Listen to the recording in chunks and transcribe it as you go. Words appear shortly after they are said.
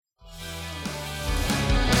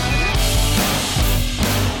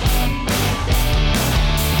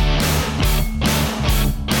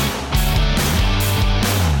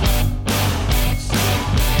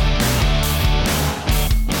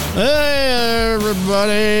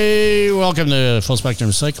everybody. Welcome to Full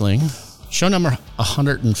Spectrum Cycling, show number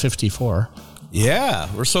 154. Yeah,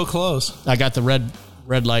 we're so close. I got the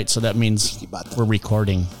red light, so that means we're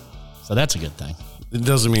recording. So that's a good thing. It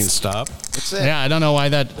doesn't mean stop. That's it. Yeah, I don't know why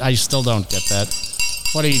that. I still don't get that.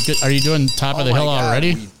 What are you doing? Top of the hill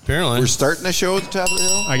already? Apparently, we're starting the show at the top of the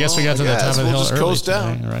hill. I guess we got to the top of the hill just early coast today,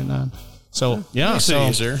 down. right now. So yeah, makes it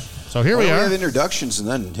easier. So here we are. We have introductions and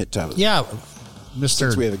then hit top of the Yeah,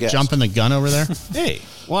 Mr. we have a guest. Jumping the gun over there. Hey,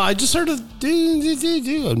 well, I just heard of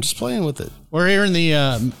do. I'm just playing with it. We're here in the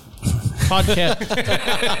podcast.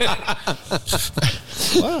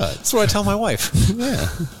 What? That's what I tell my wife. Yeah.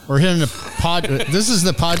 We're here in the pod. This is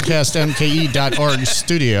the podcastmke.org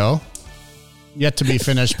studio. Yet to be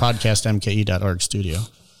finished podcastmke.org studio.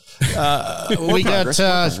 We got,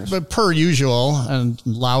 but per usual, and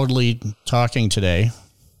loudly talking today.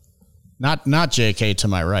 Not JK to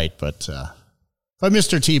my right, but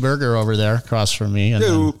Mr. T Burger over there across from me, and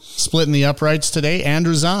then splitting the uprights today.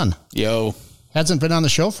 Andrew Zahn. Yo. Hasn't been on the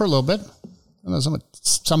show for a little bit. I don't know,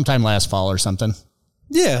 sometime last fall or something.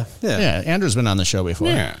 Yeah. Yeah, Andrew's been on the show before.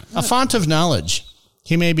 Yeah. A font of knowledge.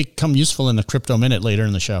 He may become useful in the Crypto Minute later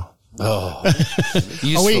in the show. Oh.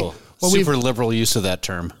 Useful. Well, Super liberal use of that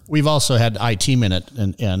term. We've also had IT Minute,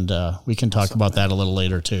 and we can talk about that a little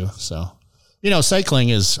later, too. So, cycling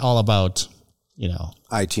is all about,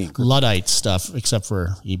 IT. Luddite stuff, except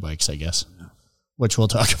for e-bikes, I guess, which we'll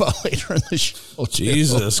talk about later in the show.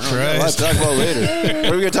 Jesus Christ. Let's talk about later. What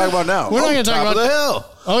are we going to talk about now? We're not going to talk about the hill.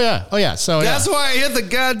 Oh, yeah. So, That's why I hit the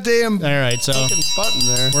goddamn all right. So, button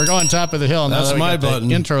there. we're going top of the hill. Now That's that we my got the button.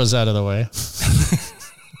 Intros out of the way.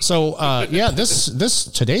 So, this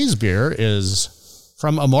today's beer is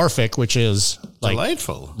from Amorphic, which is like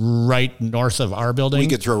Delightful. right north of our building. We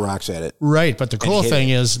could throw rocks at it. Right, but the cool hit thing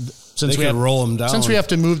it. is, since They we could have roll 'em down. since we have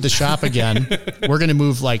to move the shop again, we're going to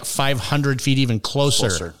move like 500 feet even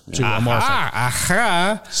closer to Amorphic.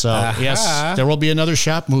 Aha. So yes, there will be another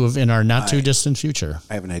shop move in our not too distant future.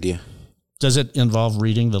 I have an idea. Does it involve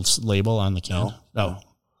reading the label on the can? No.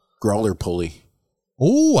 Growler pulley.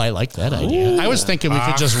 Oh, I like that idea. I was thinking we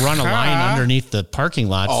could just run a line underneath the parking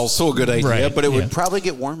lot. Also a good idea, Right, but it yeah. would probably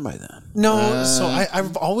get warm by then. No, so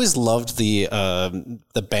I've always loved the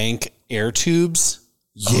bank air tubes.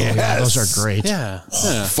 Yeah, those are great. Yeah.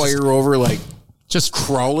 Fire over like Just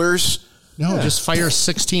crawlers. just fire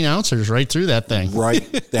 16 ounces right through that thing. Right.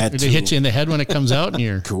 That It'll hit you in the head when it comes out, and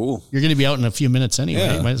you're Cool. You're going to be out in a few minutes anyway.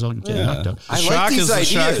 Yeah. You might as well get knocked out. I Shock like these is the ideas.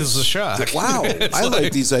 shock is the shock. Wow. I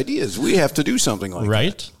like these ideas. We have to do something like that.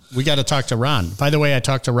 Right? We got to talk to Ron. By the way, I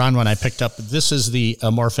talked to Ron when I picked up. This is the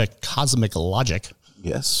Amorphic Cosmic Logic,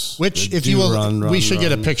 Yes. which, The if you will, run, we should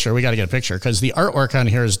get a run. picture. We got to get a picture because the artwork on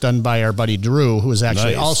here is done by our buddy Drew, who is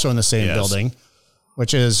actually Nice. also in the same Yes. building,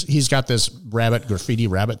 which is, he's got this graffiti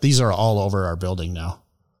rabbit. These are all over our building now.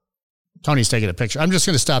 Tony's taking a picture. I'm just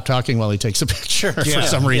going to stop talking while he takes a picture for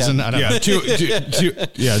some reason. I don't know.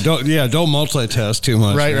 Don't multitask too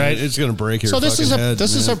much. Right, man. right. It's going to break your So this is fucking head,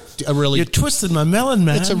 this man. is a really You twisted my melon,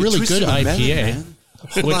 man. it's a really good IPA.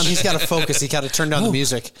 Hold on, he's got to focus. He's got to turn down the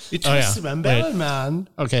music. You Oh, yeah. twisted my Wait. melon, man.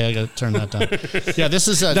 Okay, I got to turn that down. Yeah, this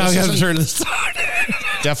is Now this I have to isn't turn this down.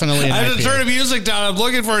 definitely an I have to IPA. turn the music down. I'm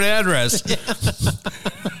looking for an address.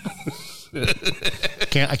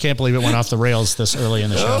 I can't believe it went off the rails this early in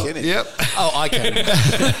the show. Kidding. Yep. Oh, I can.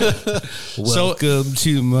 Welcome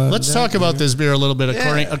to my. Let's talk about this beer a little bit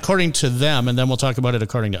according to them, and then we'll talk about it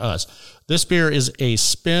according to us. This beer is a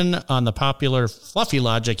spin on the popular Fluffy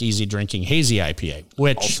Logic Easy Drinking Hazy IPA,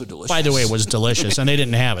 which, Also delicious. by the way, was delicious, and they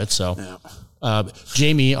didn't have it. So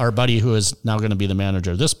Jamie, our buddy who is now going to be the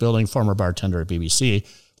manager of this building, former bartender at BBC,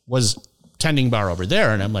 was tending bar over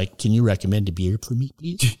there, and I'm like, can you recommend a beer for me,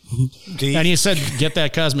 please? And he said, get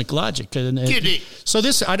that Cosmic Logic. So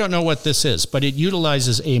this, I don't know what this is, but it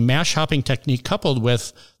utilizes a mash hopping technique coupled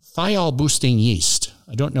with thiol boosting yeast.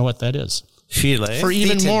 I don't know what that is. For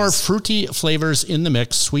even more fruity flavors in the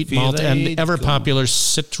mix, sweet malt and ever popular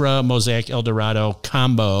Citra Mosaic Eldorado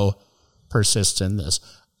combo persists in this.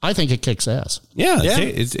 I think it kicks ass. Yeah,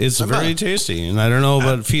 it's very tasty, and I don't know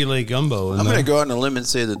about filet gumbo. I'm going to go out on a limb and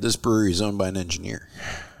say that this brewery is owned by an engineer.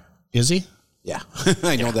 Is he? Yeah.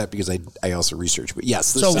 I know that because I also researched. But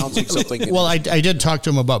yes, this sounds like something. Well, I did talk to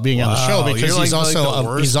him about being on the show because you're he's like also the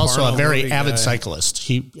worst he's also a porno very movie avid guy. cyclist.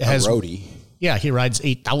 He a has roadie. Yeah, he rides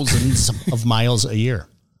 8,000 of miles a year.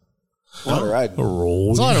 A lot of riding.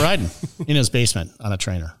 It's a lot of riding in his basement on a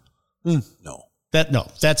trainer. No.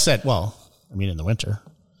 That said, well, I mean in the winter.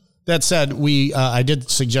 That said, I did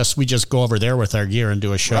suggest we just go over there with our gear and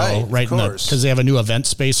do a show Right, of course. because they have a new event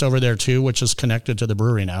space over there too, which is connected to the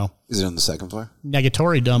brewery now. Is it on the second floor?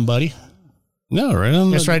 Negatory, dumb buddy. No, right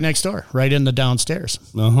on. It's right next door, right in the downstairs.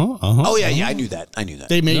 Oh yeah, I knew that.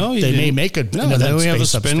 They may make a no. Then we have a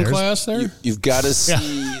spin upstairs. class there. You've got to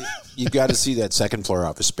see. You've got to see that second floor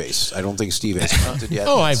office space. I don't think Steve has counted yet.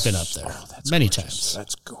 Oh, I've been up there many times.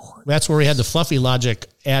 That's gorgeous. That's where we had the Fluffy Logic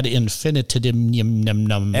ad infinitum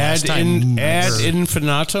num Ad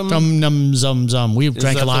infinitum. Dum num zum zum. We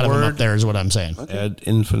drank a lot of them up there, is what I'm saying. Ad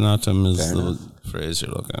infinitum is the phrase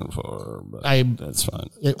you're looking for. But that's fine.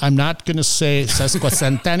 I'm not going to say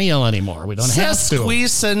sesquicentennial anymore. We don't have to.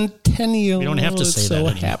 Sesquicentennial. We don't have to say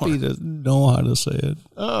that anymore. Happy to know how to say it.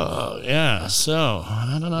 Oh yeah. So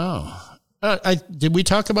I don't know. Did we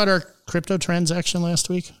talk about our crypto transaction last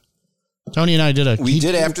week? Tony and I did We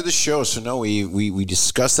did after the show, so no, we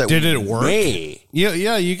discussed that. Did it work?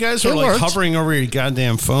 Yeah. You guys were like hovering over your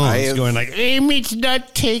goddamn phones, going like, "It's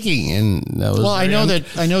not taking." And that was I know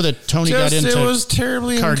that Tony got into. It was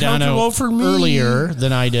terribly Cardano uncomfortable for me earlier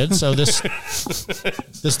than I did, so this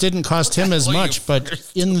didn't cost him as much.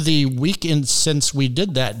 But in the weekend since we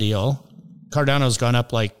did that deal, Cardano's gone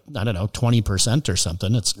up like 20% or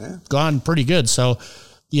something. It's gone pretty good. So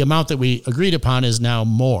the amount that we agreed upon is now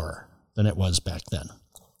more than it was back then.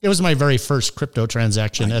 It was my very first crypto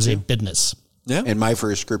transaction as a business. Yeah. And my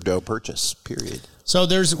first crypto purchase, period. So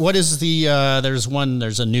there's a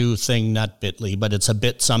new thing, not Bitly, but it's a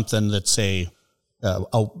bit something that's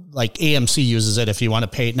like AMC uses it if you want to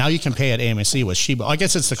pay. Now you can pay at AMC with Shiba. I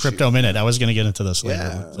guess it's the Crypto Minute. I was going to get into this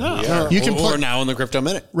later. We're now in the Crypto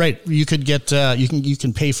Minute. Right. You could get, you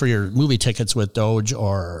can pay for your movie tickets with Doge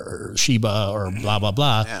or Shiba or blah, blah,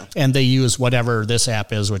 blah. Yeah. And they use whatever this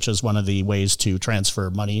app is, which is one of the ways to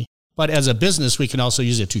transfer money. But as a business, we can also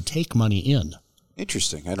use it to take money in.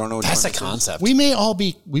 Interesting. I don't know. That's a concept. We may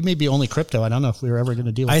be only crypto. I don't know if we were ever going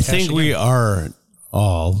to deal with I think we are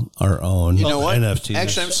all our own NFTs.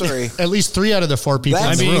 Actually, I'm sorry. At least 3 out of the 4 people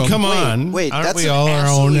in the room. Come on. Wait, aren't that's we all our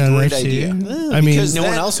own great NFT? idea. I mean, because no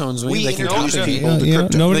one else owns me. They can copy people to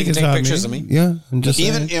crypto. Nobody can can take pictures of me. Yeah, I'm just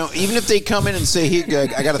even if they come in and say, "Hey,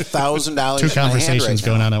 I got $1,000." 2 conversations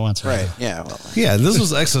going on at once. Right? Yeah. Well, yeah, this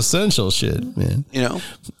was existential shit, man.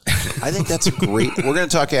 I think that's a great. We're going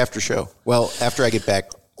to talk after show. Well, after I get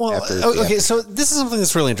back. Well, okay. So this is something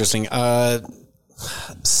that's really interesting.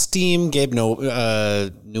 Steam, Gaben,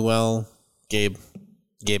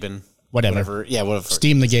 whatever. Yeah, whatever.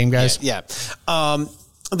 Steam, the game guys. Yeah.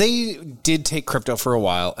 They did take crypto for a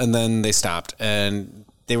while, and then they stopped. And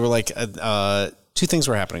they were like, 2 things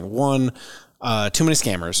were happening. One, too many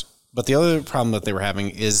scammers. But the other problem that they were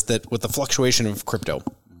having is that with the fluctuation of crypto,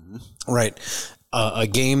 right, a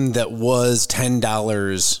game that was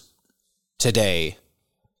 $10 today,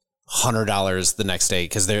 $100 the next day,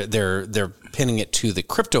 because they're pinning it to the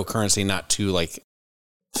cryptocurrency, not to like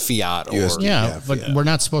fiat or but we're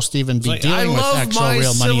not supposed to even be dealing with actual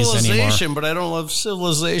real monies anymore. But I don't love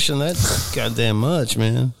civilization that goddamn much,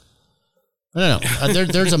 man. I don't know.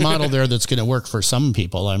 There's a model there that's going to work for some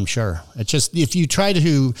people, I'm sure. It's just if you try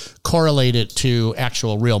to correlate it to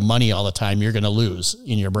actual real money all the time, you're going to lose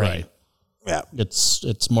in your brain. Right. Yeah,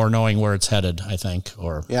 it's more knowing where it's headed, I think.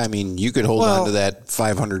 Or I mean, you could hold on to that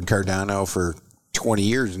 500 Cardano for 20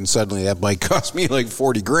 years, and suddenly that might cost me like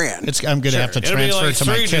 $40,000. I'm going to have to transfer to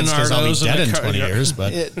my kids because I'll be dead in 20 years.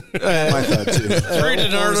 But I thought too. 3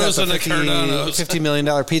 Donardos and a Cardano, $50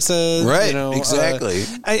 million pizza, right? Exactly.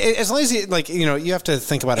 As long as you have to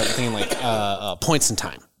think about everything like points in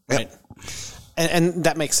time, right? And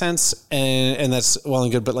that makes sense, and that's well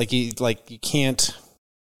and good. But you can't.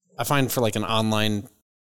 I find for like an online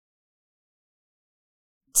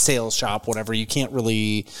sales shop, whatever, you can't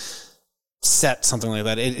really set something like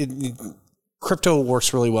that. Crypto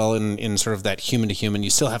works really well in sort of that human to human.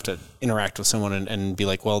 You still have to interact with someone and be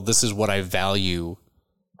like, well, this is what I value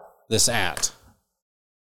this at.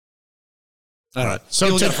 I don't know.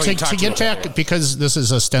 So to get back, because this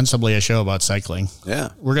is ostensibly a show about cycling. Yeah.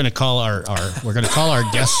 We're going to call our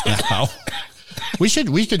guest now. We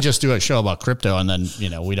could just do a show about crypto, and then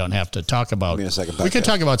we don't have to talk about. We could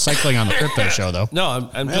talk about cycling on the crypto show, though. No,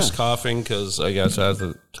 I'm just coughing because I guess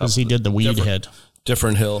because he did the weed hit.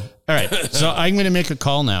 Different hill. All right, so I'm going to make a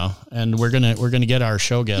call now, and we're gonna get our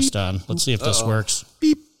show guest on. Let's see if this works.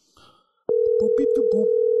 Beep. Boop, beep, boop, boop.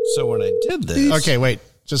 So when I did this, okay, wait.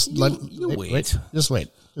 Just wait. Just wait.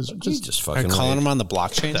 Just fucking. Are you calling him on the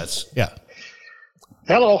blockchain? Yeah.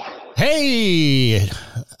 Hello. Hey,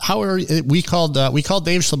 how are you? We called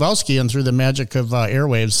Dave Slabowski, and through the magic of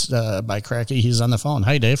airwaves by Cracky, he's on the phone.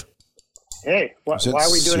 Hi, Dave. Hey, why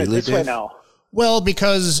are we doing it this way now? Well,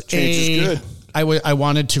 because change is good. I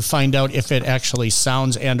wanted to find out if it actually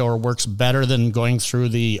sounds and or works better than going through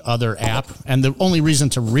the other app. And the only reason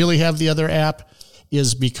to really have the other app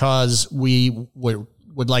is because we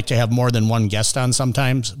would like to have more than one guest on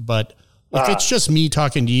sometimes. But if it's just me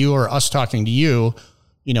talking to you or us talking to you,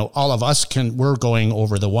 all of us we're going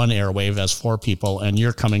over the one airwave as 4 people, and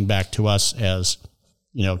you're coming back to us as,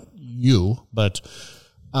 you. But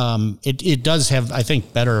it does have, I think,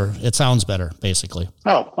 it sounds better, basically.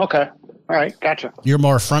 Oh, okay. All right. Gotcha. You're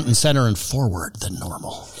more front and center and forward than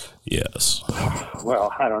normal. Yes.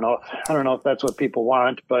 Well, I don't know if that's what people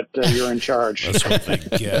want, but you're in charge. That's what they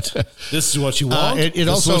get. This is what you want. It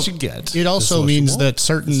also what you get. It also means that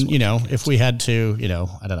certain, if we had to,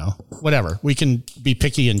 I don't know, whatever, we can be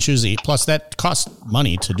picky and choosy. Plus, that costs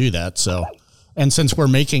money to do that. So, and since we're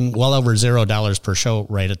making well over $0 per show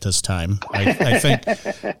right at this time, I think,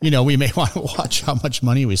 we may want to watch how much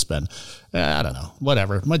money we spend. I don't know,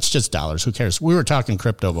 whatever. It's just dollars. Who cares? We were talking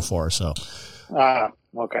crypto before, so.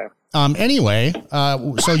 Okay. Anyway,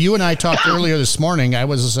 so you and I talked earlier this morning. I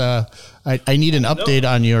was, I need an update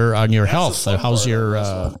on your health. How's your,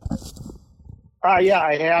 yeah,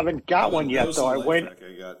 I haven't got one yet though. I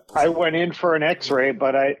went in for an x-ray,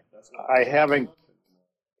 but I haven't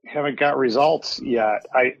got results yet.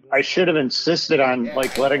 I should have insisted on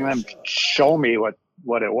letting them show me what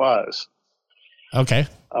it was. Okay.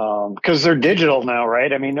 Cause they're digital now,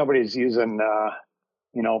 right? I mean, nobody's using,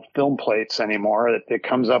 film plates anymore. It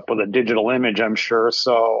comes up with a digital image, I'm sure.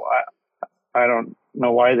 So I don't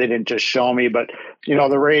know why they didn't just show me, but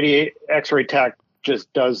the X-ray tech just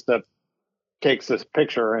takes this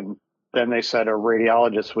picture, and then they said a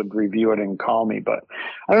radiologist would review it and call me. But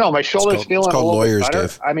I don't know, my shoulder's feeling a little bit better.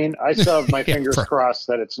 Dave. I mean, I still have my fingers crossed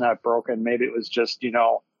that it's not broken. Maybe it was just,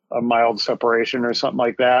 a mild separation or something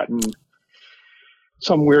like that. And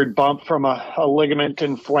some weird bump from a ligament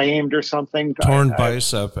inflamed or something. Torn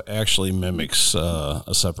bicep actually mimics a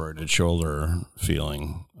separated shoulder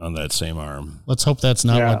feeling on that same arm. Let's hope that's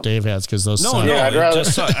not what Dave has, because those.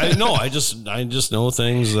 I just know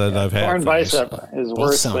things that I've had. Torn bicep is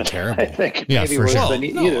worse than terrible. I think maybe worse than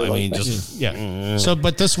either. So,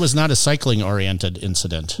 but this was not a cycling oriented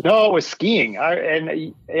incident. No, it was skiing.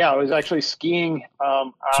 I was actually skiing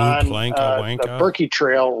on the Berkey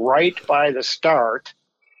Trail right by the start.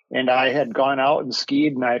 And I had gone out and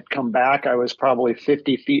skied, and I'd come back. I was probably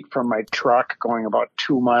 50 feet from my truck going about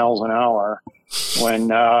 2 miles an hour when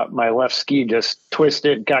my left ski just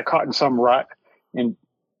twisted, got caught in some rut and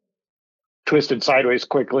twisted sideways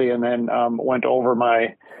quickly, and then went over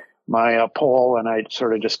my pole, and I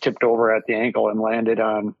sort of just tipped over at the ankle and landed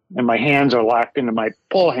on, and my hands are locked into my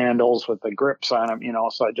pole handles with the grips on them,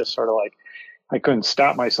 so I just sort of I couldn't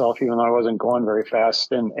stop myself even though I wasn't going very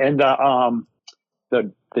fast. And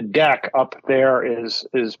the deck up there is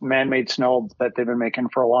man-made snow that they've been making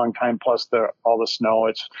for a long time, plus all the snow.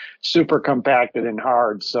 It's super compacted and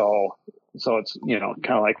hard, so it's kind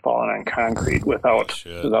of like falling on concrete without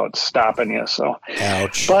stopping you. So,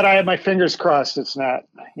 ouch. But I have my fingers crossed. It's not.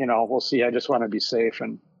 We'll see. I just want to be safe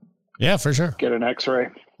and for sure get an X-ray.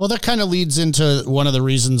 Well, that kind of leads into one of the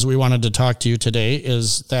reasons we wanted to talk to you today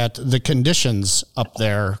is that the conditions up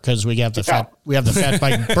there, because we have the fat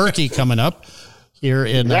bike Berkey coming up here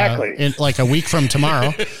in like a week from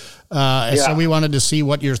tomorrow. So we wanted to see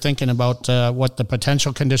what you're thinking about what the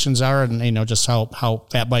potential conditions are, and just how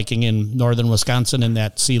fat biking in northern Wisconsin in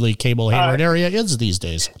that Sealy, Cable, Hayward area is these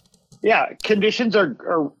days. Yeah, conditions are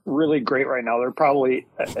really great right now. They're probably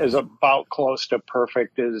as about close to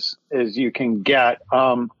perfect as you can get.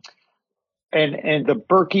 And the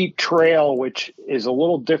Berkey Trail, which is a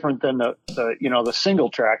little different than the single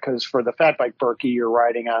track, because for the fat bike Berkey, you're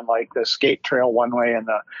riding on the skate trail one way and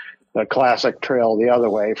the classic trail the other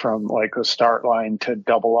way from the start line to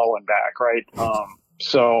Double O and back, right?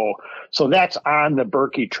 So that's on the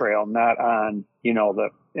Berkey Trail, not on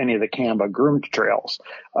any of the Canva groomed trails.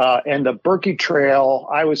 And the Berkey Trail,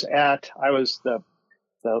 I was the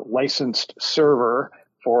licensed server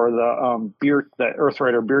for the Earth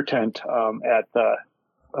Rider beer tent at the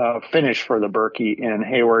finish for the Berkey in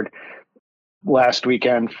Hayward last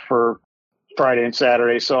weekend for Friday and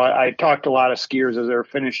Saturday. So I talked to a lot of skiers as they were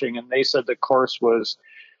finishing, and they said the course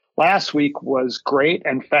last week was great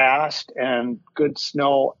and fast and good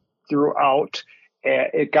snow throughout.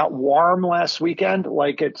 It got warm last weekend,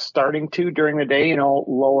 like it's starting to during the day,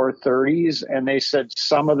 lower 30s. And they said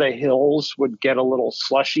some of the hills would get a little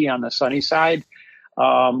slushy on the sunny side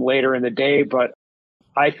later in the day, but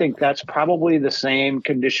I think that's probably the same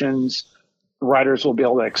conditions riders will be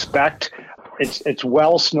able to expect. It's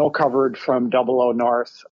well snow covered from Double O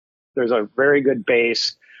North. There's a very good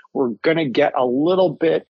base. We're going to get a little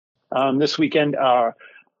bit this weekend,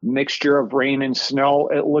 mixture of rain and snow,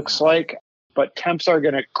 it looks like, but temps are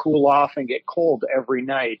going to cool off and get cold every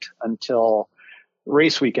night until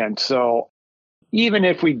race weekend. So even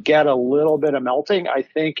if we get a little bit of melting, I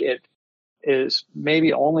think it is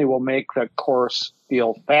maybe only will make the course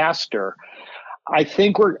feel faster. I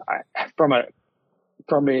think we're from a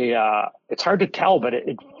it's hard to tell, but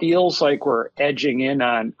it feels like we're edging in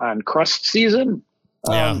on crust season.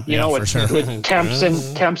 With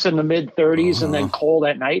temps in the mid 30s and then cold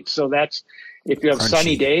at night. So that's, if you have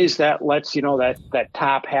sunny days, that lets that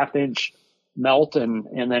top half inch melt and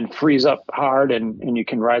then freeze up hard, and you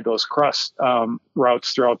can ride those crust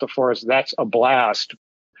routes throughout the forest. That's a blast.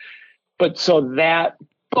 But so that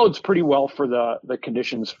bodes pretty well for the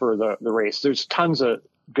conditions for the race. There's tons of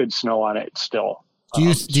good snow on it still. Do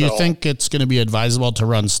you think it's going to be advisable to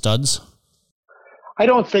run studs? I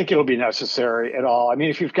don't think it'll be necessary at all. I mean,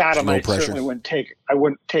 if you've got them, certainly wouldn't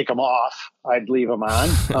take them off. I'd leave them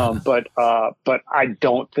on. But I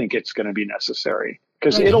don't think it's going to be necessary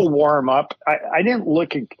because it'll warm up. I didn't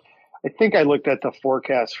look at, I think I looked at the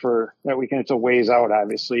forecast for that weekend. It's a ways out,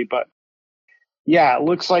 obviously, but yeah, it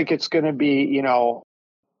looks like it's going to be,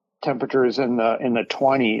 temperatures in the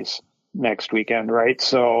 20s next weekend. Right.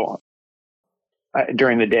 So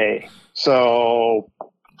during the day. So,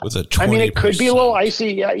 with a 20%. I mean, it could be a little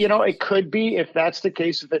icy. Yeah, it could be, if that's the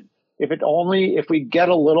case. If we get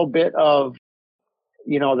a little bit of,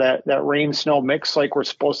 that rain snow mix like we're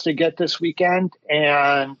supposed to get this weekend,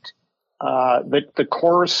 and the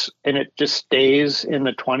course, and it just stays in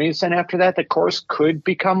the 20s, and after that, the course could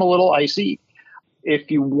become a little icy.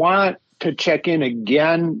 If you want to check in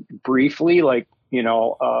again briefly, like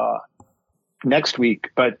next week,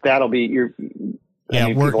 but that'll be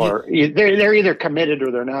they're either committed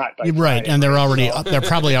or they're not. Right, Friday, and they're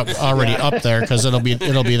probably already up there because it'll be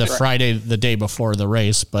the Friday the day before the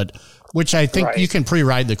race, but which I think you can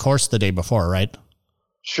pre-ride the course the day before, right?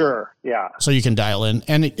 Sure, yeah. So you can dial in,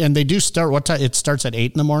 and they do start. What time? It starts at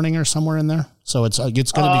 8 a.m. or somewhere in there. So it's going to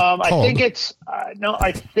be cold. I think it's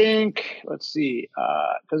let's see.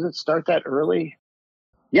 Does it start that early?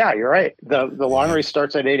 Yeah, you're right. The long race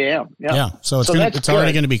starts at 8 a.m. Yeah. So it's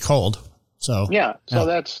already going to be cold. So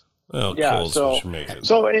that's cold. So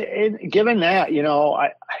given that,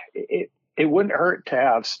 it wouldn't hurt to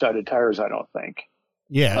have studded tires, I don't think.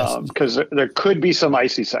 Yeah, because there could be some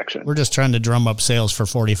icy section. We're just trying to drum up sales for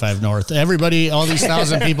 45 North. Everybody, all these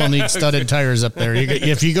 1,000 people need studded tires up there.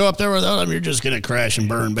 If you go up there without them, you're just going to crash and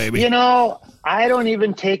burn, baby. I don't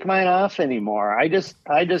even take mine off anymore. I just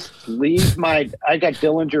leave I got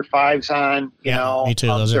Dillinger 5s on. Me too.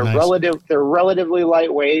 Those are nice. They're relatively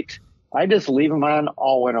lightweight. I just leave them on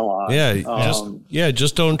all winter long.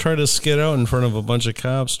 Just don't try to skid out in front of a bunch of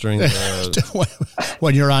cops during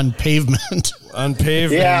when you're on pavement.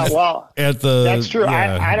 Yeah, well, that's true.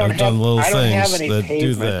 Yeah, I don't have any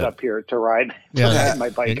pavement up here to ride my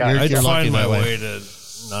bike on. I'd find my way to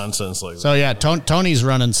nonsense like that. So yeah, Tony's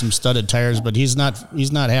running some studded tires, but he's not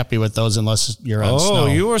happy with those unless you're on snow. Oh,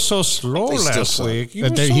 you were so slow last week. He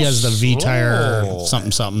has the V tire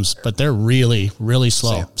somethings, but they're really, really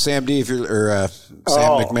slow. Sam D, Sam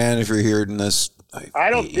McMahon, if you're hearing this. I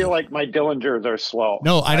don't feel like my Dillingers are slow.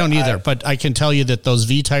 No, I don't either. But I can tell you that those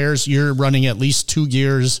V tires, you're running at least 2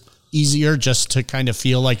 gears easier just to kind of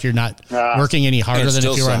feel like you're not working any harder than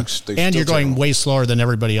if you're on. And you're going way slower than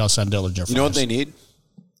everybody else on Dillinger. You know what they need?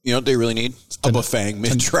 You know what they really need? A Bafang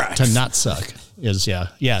mid-drive. To not suck is,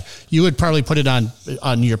 yeah. You would probably put it on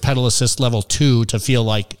your pedal assist level 2 to feel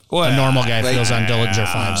like a normal guy feels on Dillinger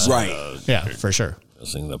 5s. Right. Yeah, for sure.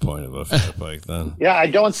 Missing the point of a fat bike then. Yeah, I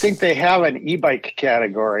don't think they have an e-bike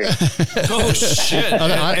category. Oh, shit.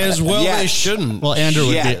 As well they shouldn't. Well, Andrew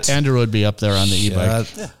would be up there on the e-bike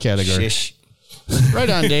category. Right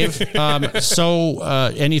on, Dave. So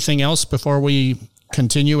anything else before we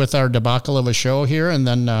continue with our debacle of a show here and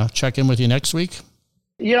then check in with you next week?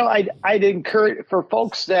 I'd encourage, for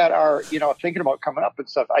folks that are, thinking about coming up and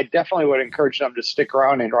stuff, I definitely would encourage them to stick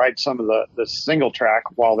around and ride some of the single track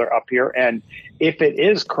while they're up here. And if it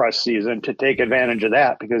is crust season, to take advantage of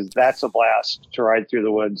that, because that's a blast to ride through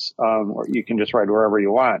the woods, or you can just ride wherever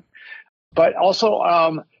you want. But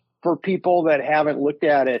also for people that haven't looked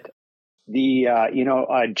at it,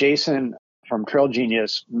 Jason from Trail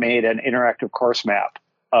Genius made an interactive course map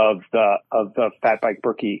of the Fat Bike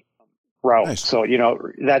Berkey route. Nice. So,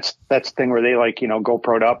 that's the thing where they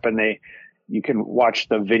GoPro'd up and you can watch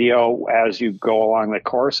the video as you go along the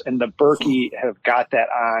course. And the Berkey have got that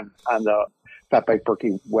on the Fat Bike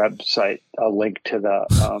Berkey website, a link to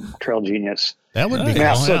the Trail Genius. That would be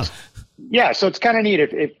cool. So so it's kind of neat.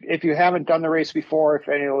 If you haven't done the race before, if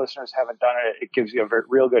any of the listeners haven't done it, it gives you a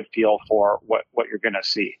real good feel for what you're going to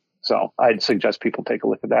see. So I'd suggest people take a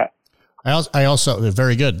look at that. I also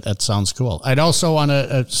very good. That sounds cool. I'd also want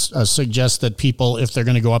to suggest that people, if they're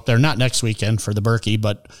going to go up there, not next weekend for the Berkey,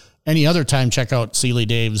 but any other time, check out Sealy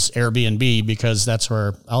Dave's Airbnb, because that's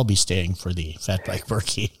where I'll be staying for the Fat Bike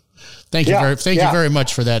Berkey. Thank you very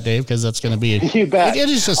much for that, Dave, because that's going to be. You bet. It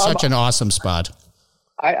is just such an awesome spot.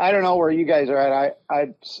 I don't know where you guys are at.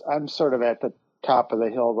 I'm sort of at the top of the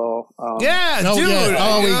hill, though. We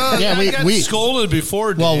got scolded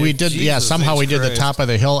before. Dave. Well, we did. Jesus, somehow we did Christ. the top of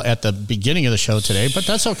the hill at the beginning of the show today, but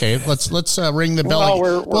that's okay. Let's ring the bell.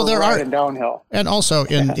 We're riding downhill, and also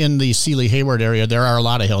in the Sealy Hayward area, there are a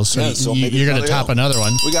lot of hills. So, you're going to top another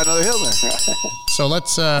one. We got another hill there. So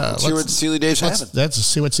let's see what Sealy Dave's having. Let's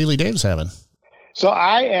see what Sealy Dave's having. So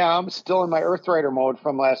I am still in my Earth Rider mode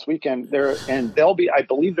from last weekend there, and I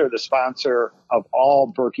believe they're the sponsor of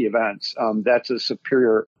all Berkey events. That's a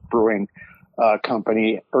Superior Brewing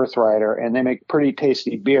company, Earth Rider, and they make pretty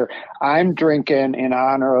tasty beer. I'm drinking in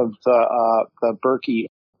honor of the Berkey,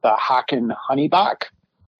 the Haken Honeybock,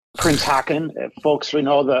 Prince Haken. Folks, we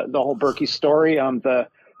know the whole Berkey story.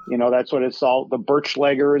 That's what it's all. The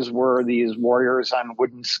Birchleggers were these warriors on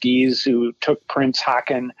wooden skis who took Prince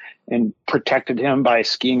Haken and protected him by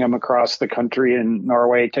skiing him across the country in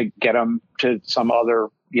Norway to get him to some other,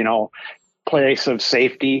 place of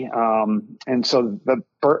safety. And so the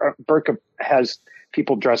Berkey has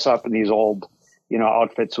people dress up in these old,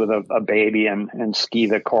 outfits with a baby and ski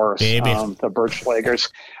the course. The Birchleggers.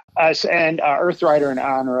 And Earth Rider, in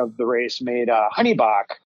honor of the race, made a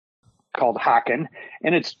Honeybock called Haken,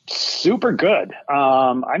 and it's super good.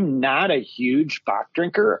 I'm not a huge Bock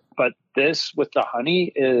drinker, but this with the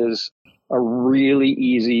honey is a really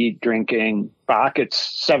easy drinking Bock.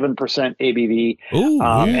 It's 7% ABV. Ooh,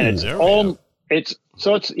 and it's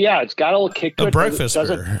got a little kick to it. Breakfast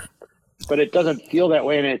beer. But it doesn't feel that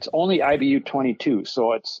way, and it's only IBU 22,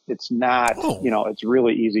 so it's not it's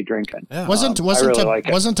really easy drinking. Yeah. Wasn't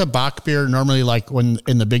a Bock beer normally like when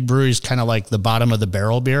in the big breweries kind of like the bottom of the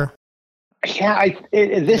barrel beer? Yeah,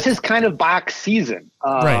 this is kind of Bock season.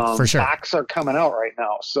 Right, for sure. Bocks are coming out right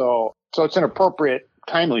now, so it's an appropriate,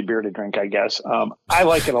 timely beer to drink, I guess. I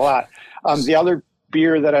like it a lot. The other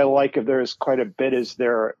beer that I like of theirs quite a bit is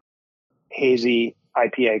their hazy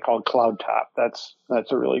IPA called Cloud Top. That's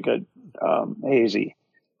a really good hazy.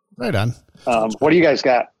 Right on. What do you guys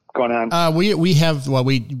got going on? We have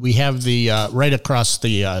the right across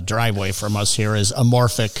the driveway from us here is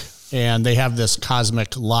Amorphic. And they have this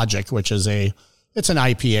Cosmic Logic, which is it's an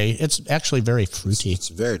IPA. It's actually very fruity. It's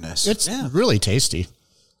very nice. It's really tasty.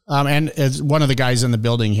 And one of the guys in the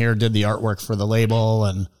building here did the artwork for the label.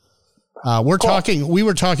 And we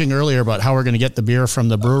were talking earlier about how we're going to get the beer from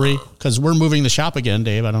the brewery because we're moving the shop again,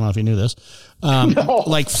 Dave. I don't know if you knew this.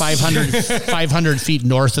 Like 500 feet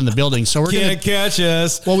north in the building. So we're going to catch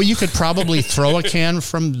us. Well, you could probably throw a can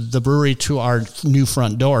from the brewery to our new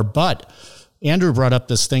front door, but Andrew brought up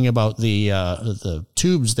this thing about the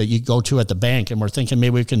tubes that you go to at the bank, and we're thinking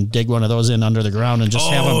maybe we can dig one of those in under the ground and just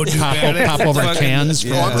have them pop over cans.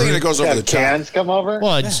 Yeah. I'm thinking it goes over the cans come over.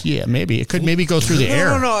 Well, maybe it could go through the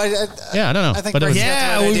air. No. I don't know. I think but it would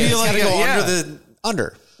be like go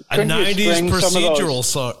under. A 90s procedural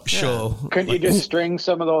show. Couldn't you just string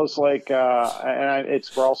some of those we're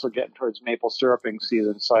also getting towards maple syruping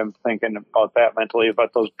season, so I'm thinking about that mentally,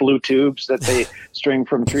 about those blue tubes that they string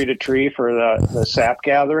from tree to tree for the sap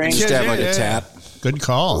gathering. Just have a tap. Good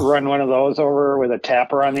call. Run one of those over with a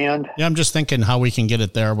tapper on the end. Yeah, I'm just thinking how we can get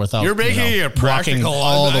it there without you're making it practical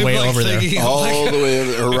all the way over there. All the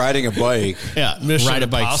way, or riding a bike. Yeah, ride a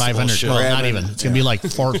bike 500. Well, not even. It's going to be like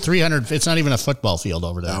 300. It's not even a football field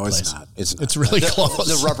over there. No, it's not. It's really close.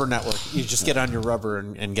 The rubber network. You just get on your rubber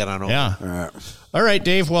and get on over. Yeah. All right,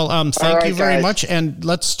 Dave. Well, thank you very much. And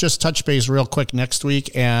let's just touch base real quick next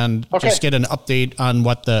week and just get an update on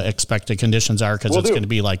what the expected conditions are because it's going to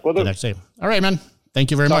be like the next day. All right, man. Thank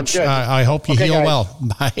you very much. I hope you heal well.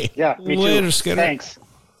 Bye. Yeah, me too. Later, Skinner. Thanks.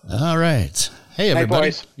 All right. Hey, everybody.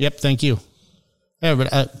 Boys. Yep, thank you. Hey,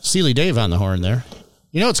 everybody. Sealy Dave on the horn there.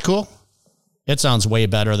 You know what's cool? It sounds way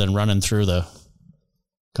better than running through the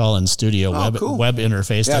call-in studio web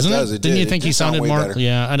interface, doesn't it? Didn't you think he sounded more? Better.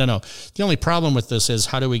 Yeah, I don't know. The only problem with this is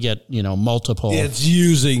how do we get, multiple? It's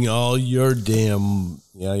using all your damn,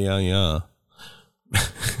 yeah.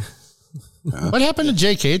 What happened to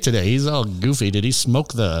JK today? He's all goofy. Did he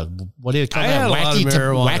smoke what do you call that?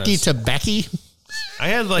 Wacky tobacco? I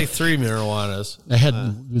had like 3 marijuanas. I had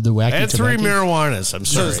the wacky. I had 3 marijuanas. I'm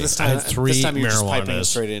sorry. This time, I had 3 this time you're just piping it marijuanas.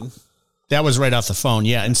 straight in. That was right off the phone.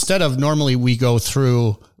 Yeah. Instead of normally we go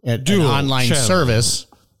through an online service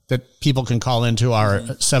that people can call into our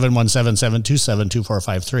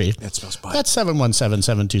 717-727-2453. That smells bike. That's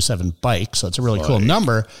 717-727-BIKE. So it's a really cool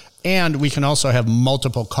number. And we can also have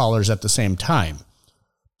multiple callers at the same time.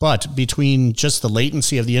 But between just the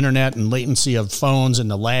latency of the internet and latency of phones and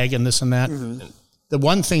the lag and this and that, the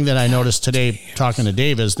one thing that I noticed today talking to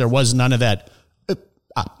Dave is there was none of that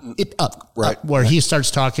where he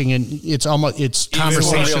starts talking and it's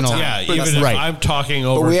conversational. Even if I'm talking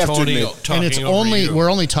over Tony, and it's we're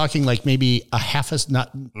only talking like maybe a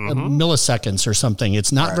milliseconds or something.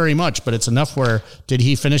 It's not very much, but it's enough where did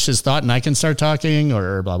he finish his thought and I can start talking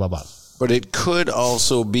or blah, blah, blah. But it could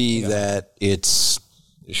also be that it's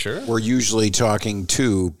we're usually talking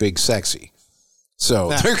to Big Sexy. So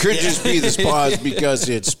there could just be this pause because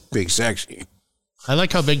it's Big Sexy. I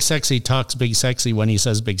like how Big Sexy talks Big Sexy when he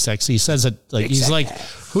says Big Sexy. He says it like he's like,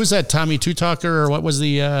 who's that Tommy Two Talker or what was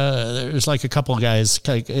the? There's like a couple guys,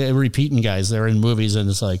 like, repeating guys. They're in movies and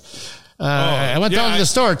it's like, I went down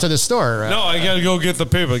to the store. No, I gotta go get the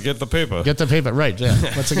paper. Get the paper. Right? Yeah.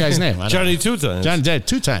 What's the guy's name? Johnny Two Times. Johnny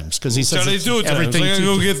Two Times because he says Johnny Two Times. I gotta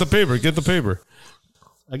go get the paper. Get the paper.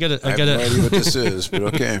 I get it. I have no idea what this is, but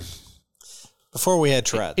okay. Before we had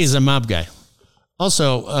Tourette's, he's a mob guy.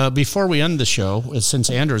 Also, before we end the show, since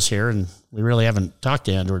Andrew's here, and we really haven't talked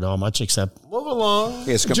to Andrew at all much, except move along.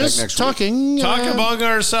 Yes, come just back next talking, week. Talk among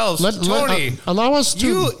ourselves. Tony, allow us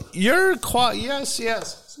to. You're quiet.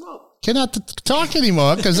 Yes. Cannot talk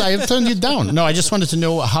anymore because I have turned you down. No, I just wanted to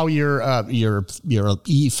know how your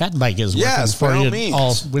fat bike is working for you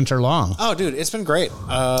all winter long. Oh, dude, it's been great.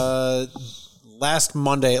 Last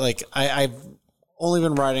Monday, like I've only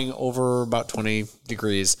been riding over about 20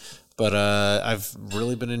 degrees. But I've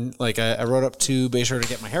really been in, like, I rode up to Bayshore to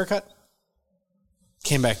get my haircut.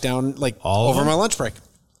 Came back down, like, over my lunch break.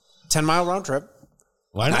 10-mile round trip.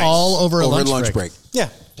 Why not? All over lunch break. Yeah.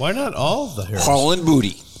 Why not all of the hair? Hauling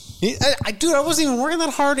booty. Dude, I wasn't even working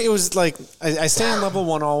that hard. It was like, I stay on level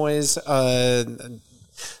 1 always.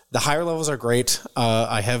 The higher levels are great.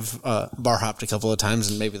 I have bar hopped a couple of times,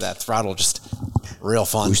 and maybe that throttle just real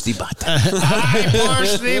fun. Push the button. I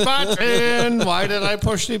pushed the button. Why did I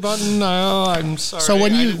push the button? Oh, I'm sorry. So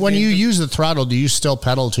when you use the throttle, do you still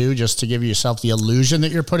pedal too, just to give yourself the illusion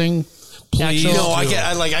that you're putting? No,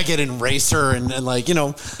 I get in racer and like, you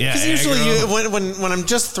know, because usually when I'm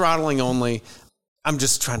just throttling only, I'm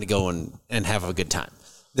just trying to go and have a good time.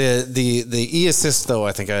 The e-assist though,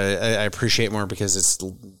 I think I appreciate more because it's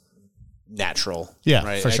natural. Yeah,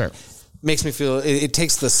 right? For sure. Makes me feel it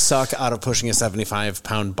takes the suck out of pushing a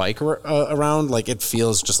 75-pound bike around. Like it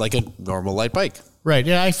feels just like a normal light bike. Right.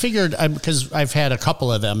 Yeah, I figured because I've had a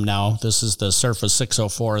couple of them now. This is the Surface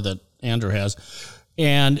 604 that Andrew has.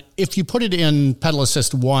 And if you put it in pedal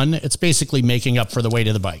assist 1, it's basically making up for the weight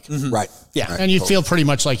of the bike. Mm-hmm. Right. Yeah. Right. And you feel pretty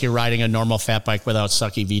much like you're riding a normal fat bike without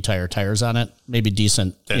sucky V-tire tires on it. Maybe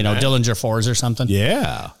decent, Dillinger 4s or something.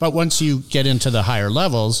 Yeah. But once you get into the higher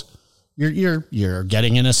levels, you're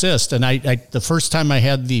getting an assist. And I the first time I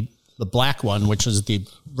had the black one, which is the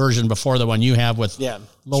version before the one you have with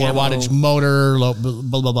lower wattage motor, blah,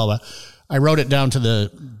 blah, blah, blah. I rode it down to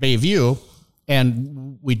the Bayview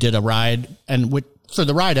and we did a ride. And for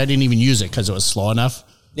the ride, I didn't even use it because it was slow enough.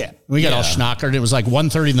 Yeah. We got all schnockered. It was like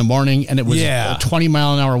 1:30 in the morning and it was a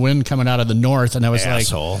 20-mile-an-hour wind coming out of the north. And I was like,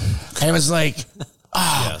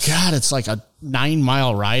 oh, God, it's like a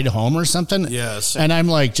 9-mile ride home or something. Yes. And I'm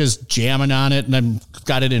like just jamming on it and I've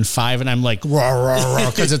got it in 5 and I'm like,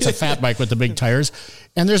 because it's a fat bike with the big tires.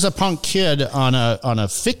 And there's a punk kid on a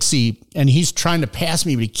fixie and he's trying to pass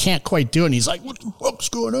me, but he can't quite do it. And he's like, what the fuck's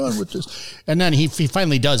going on with this? And then he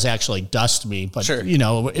finally does actually dust me. But,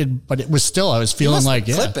 but it was still, I was feeling like,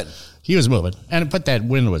 clipping. He was moving. But that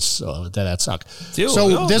wind was, that sucked. Dude,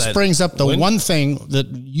 so this brings up the one thing that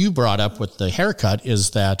you brought up with the haircut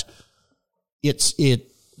is that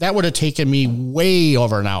that would have taken me way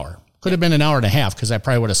over an hour. Could have been an hour and a half because I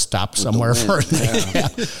probably would have stopped somewhere for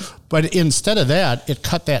it. But instead of that, it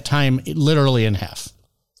cut that time literally in half.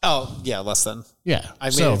 Oh, yeah, less than. Yeah. I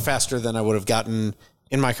made it faster than I would have gotten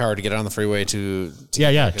in my car to get on the freeway to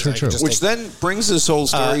true. Which then brings this whole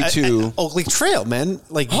story to Oakley Trail, man.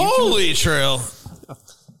 Like Holy Trail.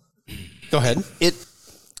 Go ahead.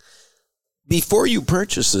 Before you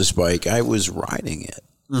purchased this bike, I was riding it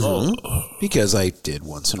because I did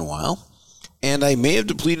once in a while. And I may have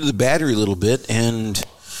depleted the battery a little bit. And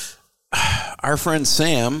our friend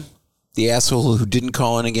Sam, the asshole who didn't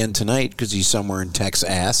call in again tonight because he's somewhere in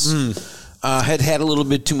Texas, had a little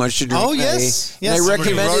bit too much to drink. Oh, yes. And I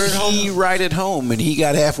recommended he ride it home. And he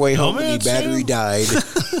got halfway home and the battery died.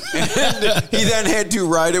 And he then had to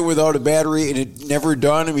ride it without a battery. And it never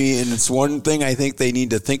dawned on me. And it's one thing I think they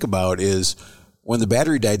need to think about is when the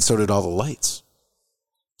battery died, so did all the lights.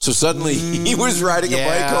 So suddenly he was riding a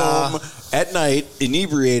bike home at night,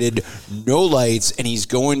 inebriated, no lights, and he's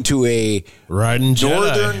going to a Riding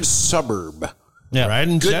northern suburb. Yeah.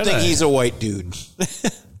 Riding Good Jedi. thing he's a white dude.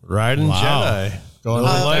 Riding Jedi. Going a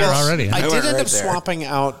little later already. I did went end right up there. swapping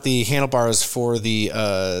out the handlebars for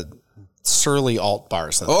the Surly alt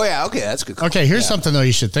bars. Oh, yeah. Okay, that's good. Okay, here's something, though,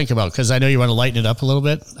 you should think about, because I know you want to lighten it up a little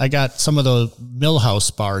bit. I got some of the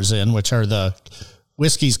Millhouse bars in, which are the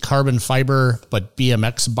Whiskey's carbon fiber, but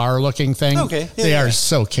BMX bar looking thing. Okay. Yeah, they are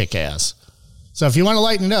so kick-ass. So if you want to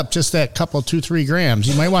lighten it up, just that couple, 2-3 grams,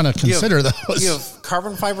 you might want to consider those. You have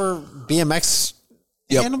carbon fiber BMX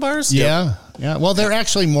handlebars? Yeah. Well, they're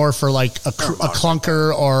actually more for like a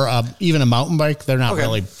clunker or even a mountain bike. They're not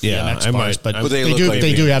really BMX bars, but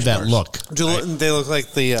they do have that look. They look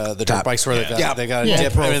like the dirt bikes where they got a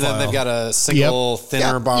dip, and then they've got a single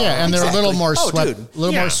thinner bar. Yeah, and they're a little more swept,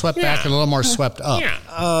 more swept back, and a little more swept up.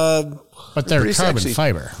 But they're carbon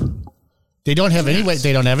fiber. They don't have any weight.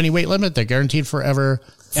 They don't have any weight limit. They're guaranteed forever.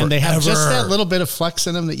 And they have just that little bit of flex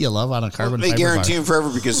in them that you love on a carbon fiber. They guarantee them forever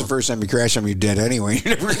because the first time you crash them, you're dead anyway.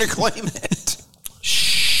 You're never going to claim it.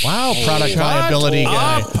 Wow, product liability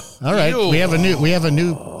guy. All right, we have a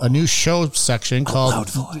new show section called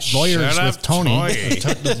Lawyers with Tony.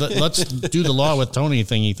 Let's do the law with Tony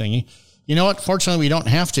thingy. You know what? Fortunately, we don't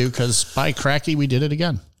have to because by cracky, we did it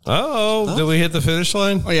again. Oh, did we hit the finish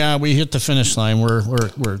line? Oh yeah, we hit the finish line.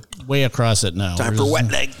 We're way across it now. Time for wet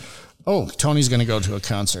leg. Oh, Tony's going to go to a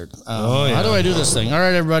concert. How do I do this thing? All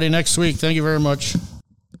right, everybody. Next week. Thank you very much.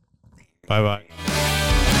 Bye-bye.